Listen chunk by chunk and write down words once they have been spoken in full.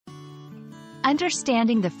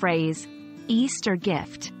Understanding the phrase, Easter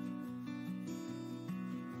gift.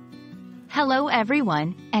 Hello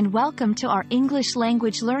everyone, and welcome to our English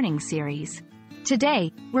language learning series.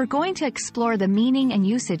 Today, we're going to explore the meaning and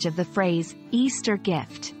usage of the phrase, Easter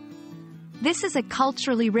gift. This is a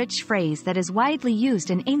culturally rich phrase that is widely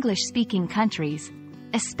used in English-speaking countries,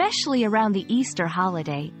 especially around the Easter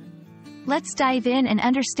holiday. Let's dive in and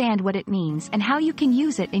understand what it means and how you can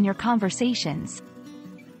use it in your conversations.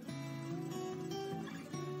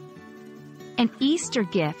 An Easter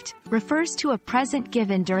gift refers to a present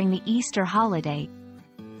given during the Easter holiday.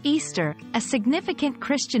 Easter, a significant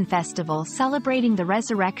Christian festival celebrating the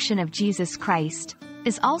resurrection of Jesus Christ,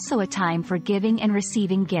 is also a time for giving and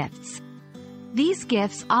receiving gifts. These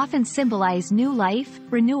gifts often symbolize new life,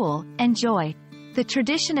 renewal, and joy. The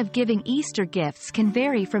tradition of giving Easter gifts can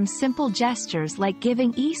vary from simple gestures like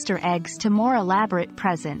giving Easter eggs to more elaborate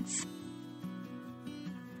presents.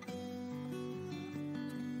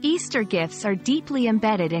 Easter gifts are deeply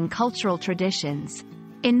embedded in cultural traditions.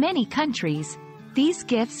 In many countries, these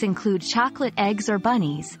gifts include chocolate eggs or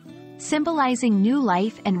bunnies, symbolizing new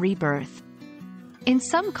life and rebirth. In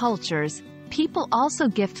some cultures, people also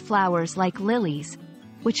gift flowers like lilies,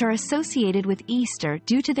 which are associated with Easter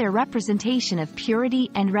due to their representation of purity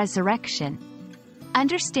and resurrection.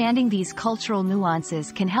 Understanding these cultural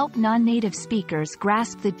nuances can help non-native speakers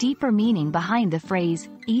grasp the deeper meaning behind the phrase,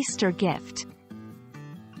 Easter gift.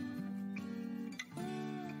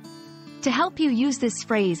 To help you use this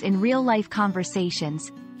phrase in real-life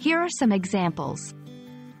conversations, here are some examples.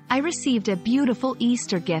 I received a beautiful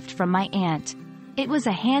Easter gift from my aunt. It was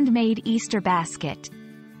a handmade Easter basket.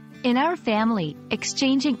 In our family,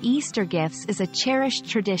 exchanging Easter gifts is a cherished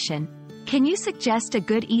tradition. Can you suggest a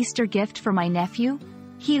good Easter gift for my nephew?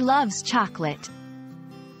 He loves chocolate.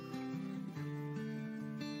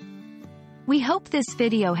 We hope this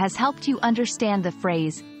video has helped you understand the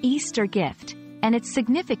phrase, Easter gift, and its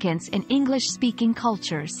significance in English-speaking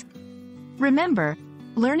cultures. Remember,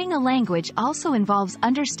 learning a language also involves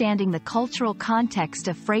understanding the cultural context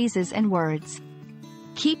of phrases and words.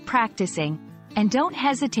 Keep practicing, and don't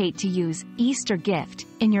hesitate to use Easter gift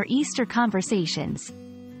in your Easter conversations.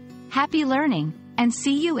 Happy learning, and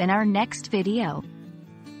see you in our next video.